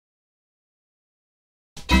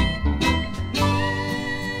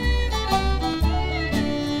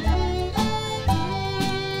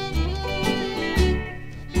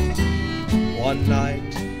One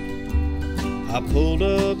night I pulled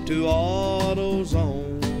up to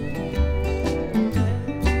AutoZone.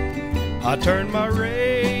 I turned my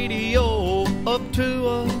radio up to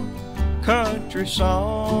a country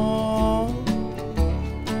song.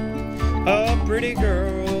 A pretty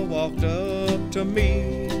girl walked up to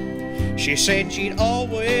me. She said she'd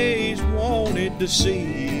always wanted to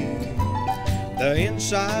see the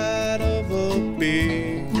inside of a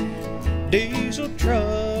big diesel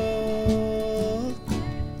truck.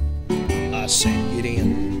 I said, get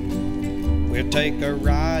in, we'll take a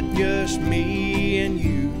ride, just me and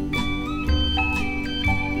you.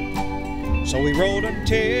 So we rode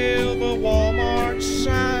until the Walmart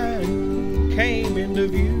sign came into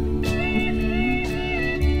view.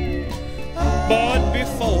 But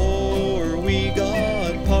before we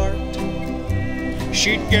got parked,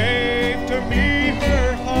 she gave to me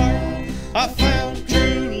her heart. I found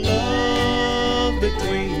true love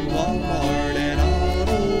between Walmart and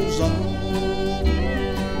AutoZone.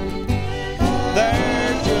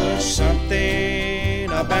 There's just something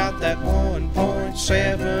about that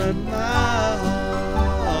 1.7 miles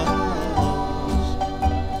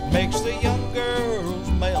makes the young girls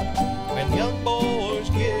melt when young boys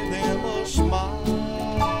give them a smile.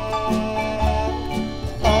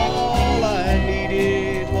 All I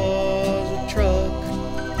needed was a truck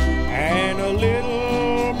and a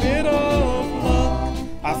little bit of luck.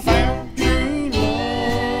 I found true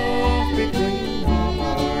love between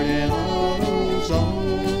Walmart and AutoZone.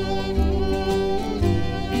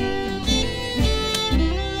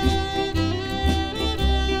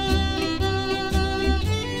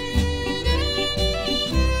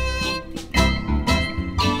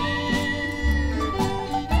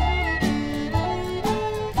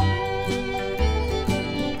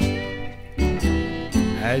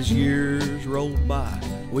 As years rolled by,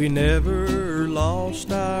 we never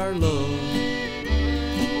lost our love.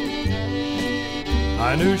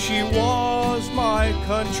 I knew she was my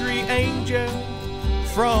country angel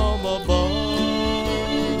from above.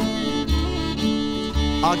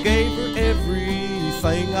 I gave her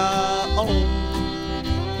everything I owned,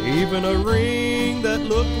 even a ring that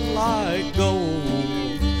looked like gold,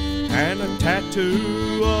 and a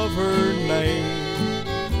tattoo of her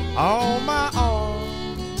name on my arm.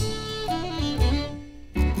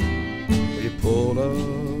 Pulled up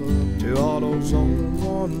to AutoZone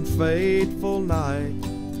one fateful night.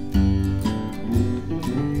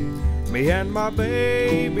 Me and my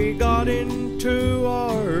baby got into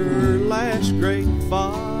our last great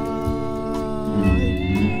fight.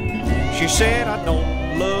 She said, I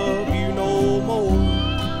don't love you no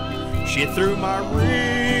more. She threw my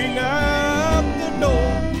ring out the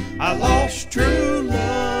door. I lost true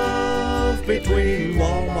love between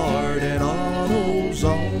Walmart and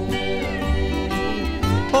AutoZone.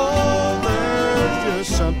 Oh, there's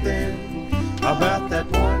just something about that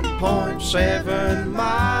 1.7 miles.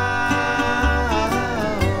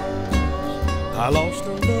 I lost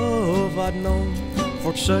the love I'd known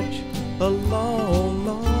for such a long,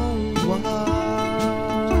 long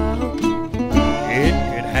while. It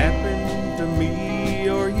could happen to me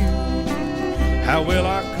or you. How will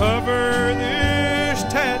I cover